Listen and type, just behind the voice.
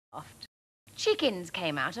Chickens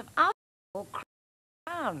came out of our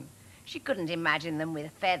crown. She couldn't imagine them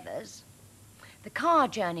with feathers. The car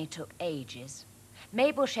journey took ages.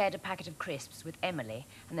 Mabel shared a packet of crisps with Emily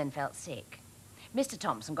and then felt sick. Mr.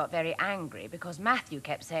 Thompson got very angry because Matthew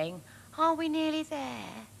kept saying, "Are we nearly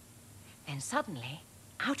there?" Then suddenly,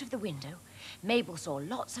 out of the window, Mabel saw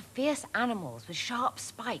lots of fierce animals with sharp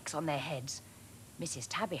spikes on their heads. Mrs.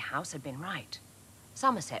 Tabby House had been right.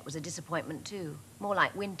 Somerset was a disappointment too, more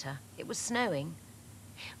like winter. It was snowing.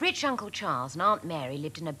 Rich Uncle Charles and Aunt Mary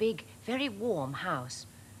lived in a big, very warm house.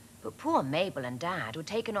 But poor Mabel and Dad were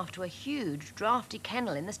taken off to a huge, draughty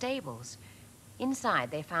kennel in the stables.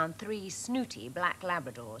 Inside they found 3 snooty black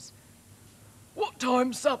Labradors. "What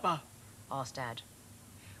time's supper?" asked Dad.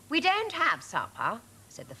 "We don't have supper,"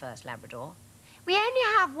 said the first Labrador. "We only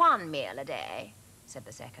have 1 meal a day," said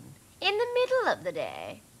the second. "In the middle of the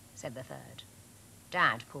day," said the third.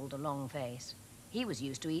 Dad pulled a long face. He was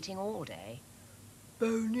used to eating all day.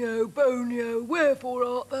 "Bonio, Bonio, wherefore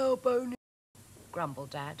art thou, Bonio?"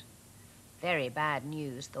 grumbled Dad. Very bad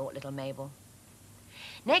news, thought little Mabel.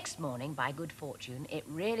 Next morning, by good fortune, it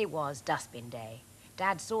really was dustbin day.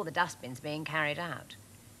 Dad saw the dustbins being carried out.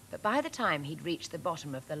 But by the time he'd reached the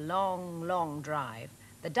bottom of the long, long drive,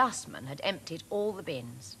 the dustman had emptied all the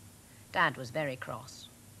bins. Dad was very cross,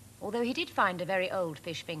 although he did find a very old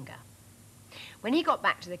fish finger. When he got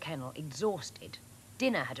back to the kennel, exhausted,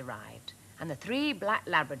 dinner had arrived, and the 3 black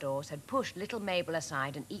Labradors had pushed little Mabel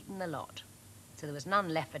aside and eaten the lot. So there was none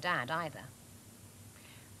left for Dad either.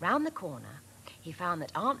 Round the corner, he found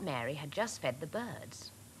that Aunt Mary had just fed the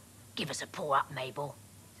birds. "Give us a paw up, Mabel,"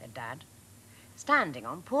 said Dad. Standing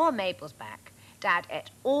on poor Mabel's back, Dad ate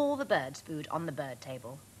all the birds' food on the bird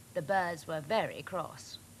table. The birds were very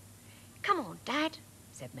cross. "Come on, Dad,"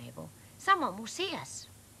 said Mabel. "Someone will see us."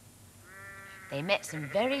 They met some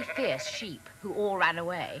very fierce sheep who all ran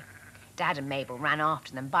away. Dad and Mabel ran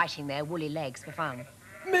after them, biting their woolly legs for fun.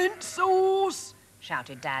 "Mint sauce!"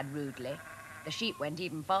 shouted Dad rudely. The sheep went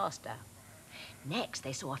even faster. Next,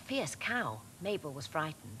 they saw a fierce cow. Mabel was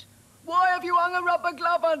frightened. "Why have you hung a rubber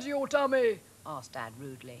glove under your tummy?" asked Dad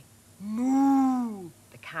rudely. "Moo!"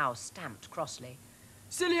 The cow stamped crossly.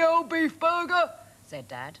 "Silly old beef burger!" said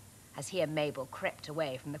Dad, as he and Mabel crept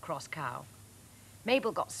away from the cross cow.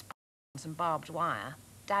 Mabel got spiked on some barbed wire.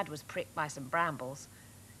 Dad was pricked by some brambles.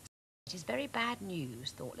 "It is very bad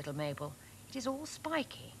news," thought little Mabel. "It is all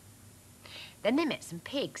spiky." Then they met some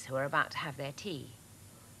pigs who were about to have their tea.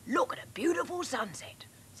 "Look at a beautiful sunset,"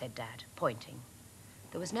 said Dad, pointing.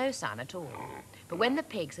 There was no sun at all, but when the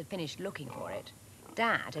pigs had finished looking for it,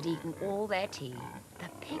 Dad had eaten all their tea. The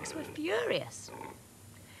pigs were furious.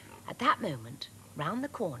 At that moment, round the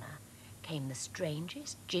corner, came the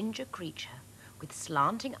strangest ginger creature with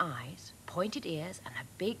slanting eyes, pointed ears, and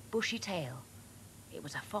a big bushy tail. It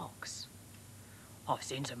was a fox. "I've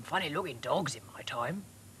seen some funny-looking dogs in my time,"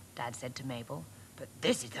 Dad said to Mabel, "but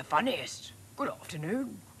this is the funniest. Good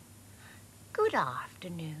afternoon." "Good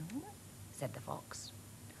afternoon," said the fox.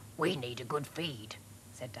 "We need a good feed,"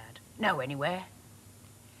 said Dad. "Know anywhere?"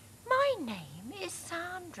 "My name is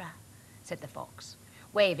Sandra," said the fox,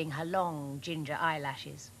 waving her long ginger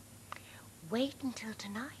eyelashes. "Wait until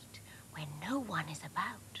tonight, when no one is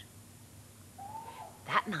about."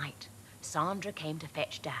 That night, Sandra came to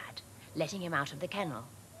fetch Dad, letting him out of the kennel.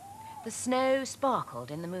 The snow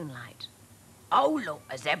sparkled in the moonlight. "Oh, look,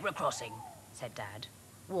 a zebra crossing," said Dad,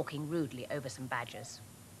 walking rudely over some badgers.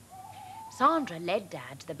 Sandra led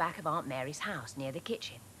Dad to the back of Aunt Mary's house near the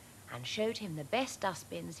kitchen and showed him the best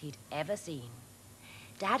dustbins he'd ever seen.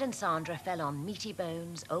 Dad and Sandra fell on meaty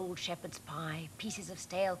bones, old shepherd's pie, pieces of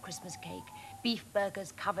stale Christmas cake, beef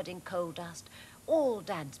burgers covered in coal dust, all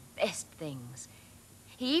Dad's best things.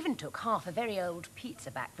 He even took half a very old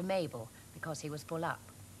pizza back for Mabel because he was full up.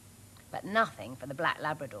 But nothing for the black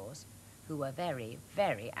Labradors, who were very,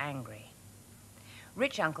 very angry.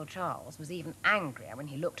 Rich Uncle Charles was even angrier when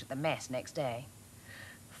he looked at the mess next day.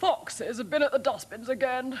 "Foxes have been at the dustbins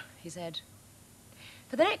again," he said.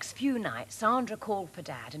 For the next few nights, Sandra called for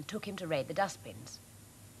Dad and took him to raid the dustbins.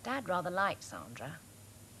 Dad rather liked Sandra.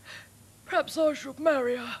 "Perhaps I should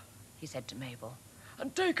marry her," he said to Mabel,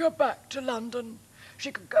 "and take her back to London.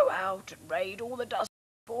 She could go out and raid all the dustbins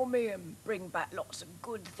for me and bring back lots of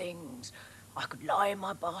good things. I could lie in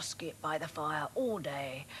my basket by the fire all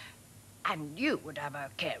day. And you would have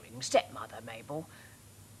a caring stepmother, Mabel."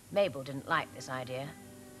 Mabel didn't like this idea.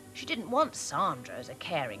 She didn't want Sandra as a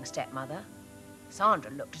caring stepmother.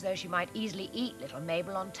 Sandra looked as though she might easily eat little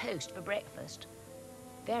Mabel on toast for breakfast.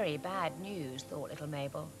 Very bad news, thought little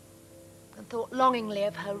Mabel, and thought longingly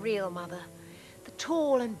of her real mother, the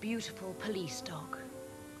tall and beautiful police dog.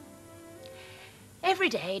 Every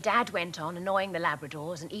day, Dad went on annoying the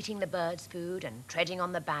Labradors and eating the birds' food and treading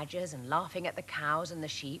on the badgers and laughing at the cows and the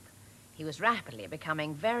sheep. He was rapidly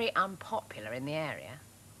becoming very unpopular in the area.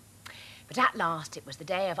 But at last, it was the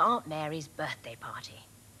day of Aunt Mary's birthday party.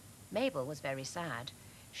 Mabel was very sad.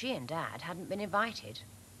 She and Dad hadn't been invited,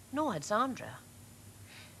 nor had Sandra.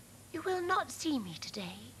 "You will not see me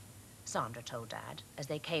today," Sandra told Dad as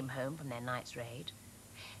they came home from their night's raid.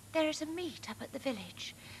 "There is a meet up at the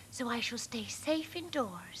village, so I shall stay safe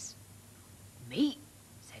indoors." "Meet?"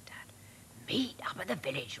 said Dad. "Meet up at the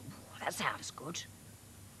village? Ooh, that sounds good."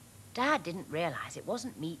 Dad didn't realise it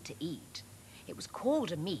wasn't meat to eat. It was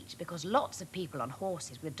called a meet because lots of people on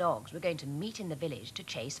horses with dogs were going to meet in the village to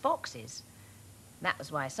chase foxes. That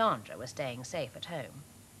was why Sandra was staying safe at home.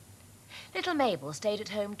 Little Mabel stayed at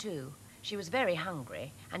home too. She was very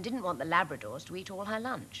hungry and didn't want the Labradors to eat all her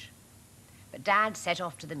lunch. But Dad set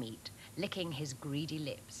off to the meet, licking his greedy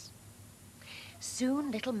lips.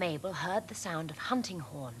 Soon little Mabel heard the sound of hunting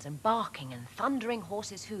horns and barking and thundering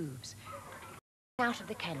horses' hooves. Out of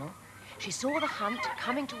the kennel, she saw the hunt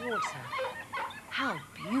coming towards her. How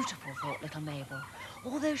beautiful, thought little Mabel.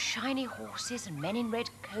 All those shiny horses and men in red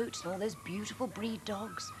coats and all those beautiful breed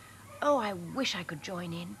dogs. Oh, I wish I could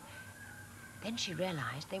join in. Then she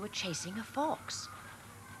realised they were chasing a fox.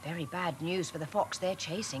 Very bad news for the fox they're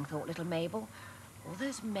chasing, thought little Mabel. All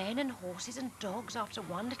those men and horses and dogs after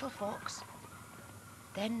one little fox.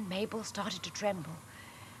 Then Mabel started to tremble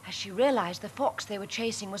as she realised the fox they were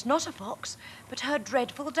chasing was not a fox, but her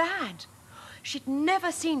dreadful Dad. She'd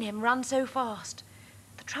never seen him run so fast.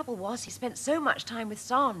 The trouble was he spent so much time with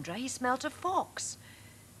Sandra he smelt of fox.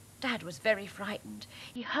 Dad was very frightened.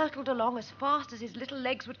 He hurtled along as fast as his little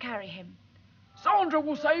legs would carry him. "Sandra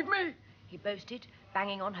will save me," he boasted,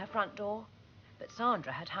 banging on her front door. But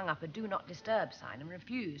Sandra had hung up a do not disturb sign and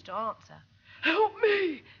refused to answer. "Help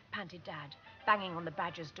me," panted Dad, banging on the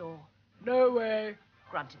badger's door. "No way,"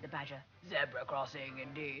 grunted the badger. "Zebra crossing,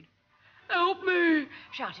 indeed." "Help me,"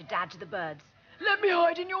 shouted Dad to the birds. "Let me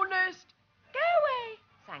hide in your nest." "Go away,"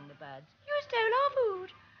 sang the birds. "You stole our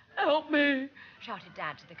food." "Help me," shouted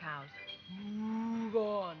Dad to the cows. "Move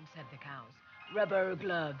on," said the cows. "Rubber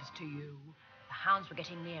gloves to you." The hounds were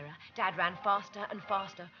getting nearer. Dad ran faster and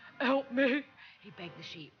faster. "Help me," he begged the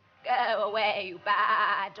sheep. "Go away, you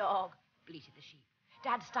bad dog," bleated the sheep.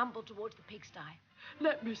 Dad stumbled towards the pigsty.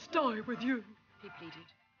 "Let me stay with you," he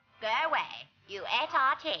pleaded. "Go away, you ate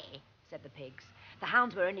our tea," said the pigs. The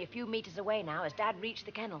hounds were only a few metres away now as Dad reached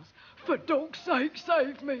the kennels. "For dog's sake,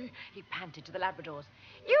 save me," he panted to the Labradors.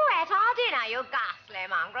 "You ate our dinner, you ghastly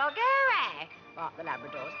mongrel. Go away," barked the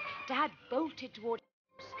Labradors. Dad bolted toward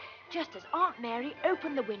the house just as Aunt Mary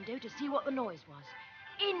opened the window to see what the noise was.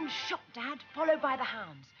 In shot Dad, followed by the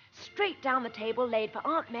hounds. Straight down the table laid for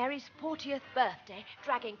Aunt Mary's 40th birthday,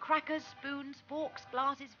 dragging crackers, spoons, forks,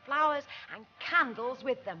 glasses, flowers, and candles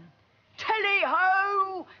with them.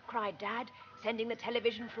 "Tally-ho!" cried Dad, sending the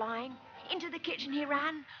television flying. Into the kitchen he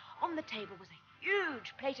ran. On the table was a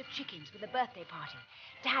huge plate of chickens for the birthday party.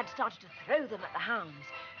 Dad started to throw them at the hounds,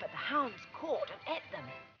 but the hounds caught and ate them.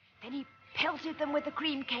 Then he pelted them with the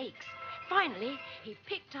cream cakes. Finally, he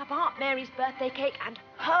picked up Aunt Mary's birthday cake and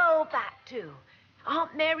hurled that too.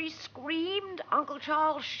 Aunt Mary screamed, Uncle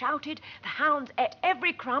Charles shouted, the hounds ate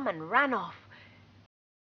every crumb and ran off.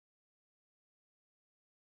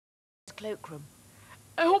 Cloakroom.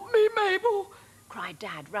 "Help me, Mabel," cried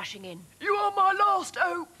Dad, rushing in. "You are my last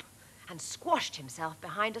hope," and squashed himself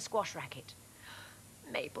behind a squash racket.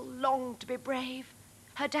 Mabel longed to be brave.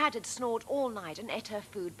 Her Dad had snored all night and ate her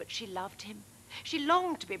food, but she loved him. She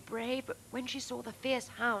longed to be brave, but when she saw the fierce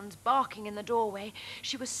hounds barking in the doorway,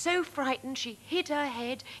 she was so frightened she hid her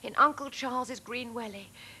head in Uncle Charles's green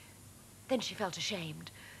welly. Then she felt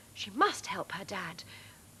ashamed. She must help her Dad.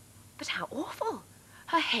 But how awful!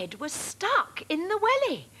 Her head was stuck in the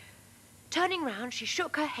welly. Turning round, she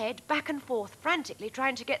shook her head back and forth, frantically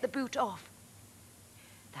trying to get the boot off.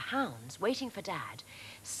 The hounds, waiting for Dad,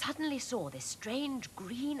 suddenly saw this strange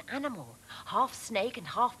green animal, half snake and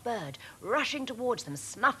half bird, rushing towards them,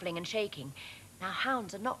 snuffling and shaking. Now,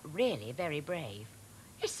 hounds are not really very brave.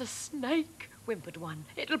 "It's a snake," whimpered one.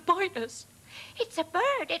 "It'll bite us." "It's a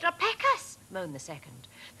bird, it'll peck us," moaned the second.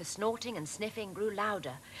 The snorting and sniffing grew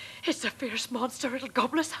louder. "It's a fierce monster, it'll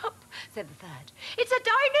gobble us up," said the third. "It's a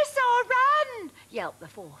dinosaur, run!" yelped the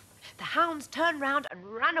fourth. The hounds turned round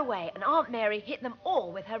and ran away, and Aunt Mary hit them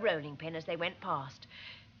all with her rolling pin as they went past.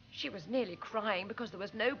 She was nearly crying because there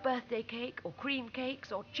was no birthday cake or cream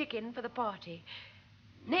cakes or chicken for the party.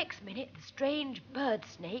 Next minute, the strange bird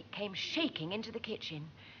snake came shaking into the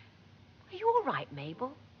kitchen. "Are you all right,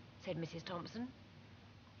 Mabel?" said Mrs. Thompson.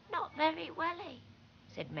 "Not very welly,"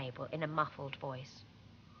 said Mabel in a muffled voice.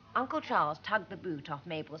 Uncle Charles tugged the boot off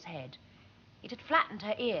Mabel's head. It had flattened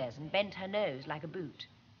her ears and bent her nose like a boot,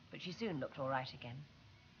 but she soon looked all right again.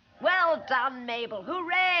 "Well done, Mabel!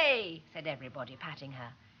 Hooray!" said everybody, patting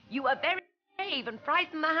her. "You were very brave and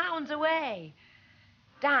frightened the hounds away."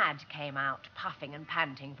 Dad came out, puffing and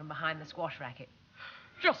panting from behind the squash racket.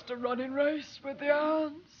 "Just a running race with the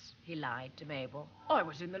hounds," he lied to Mabel. "I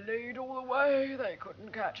was in the lead all the way. They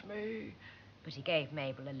couldn't catch me." But he gave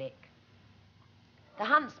Mabel a lick. The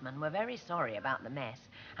huntsmen were very sorry about the mess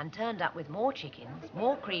and turned up with more chickens,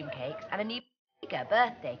 more cream cakes, and an even bigger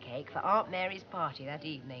birthday cake for Aunt Mary's party that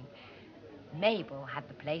evening. Mabel had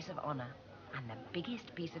the place of honour and the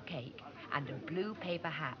biggest piece of cake and a blue paper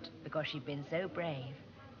hat because she'd been so brave.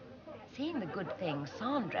 Seeing the good thing,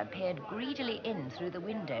 Sandra peered greedily in through the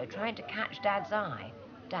window, trying to catch Dad's eye.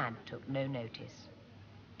 Dad took no notice.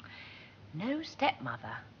 No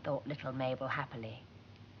stepmother, thought little Mabel happily.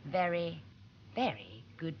 Very, very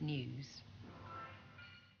good news.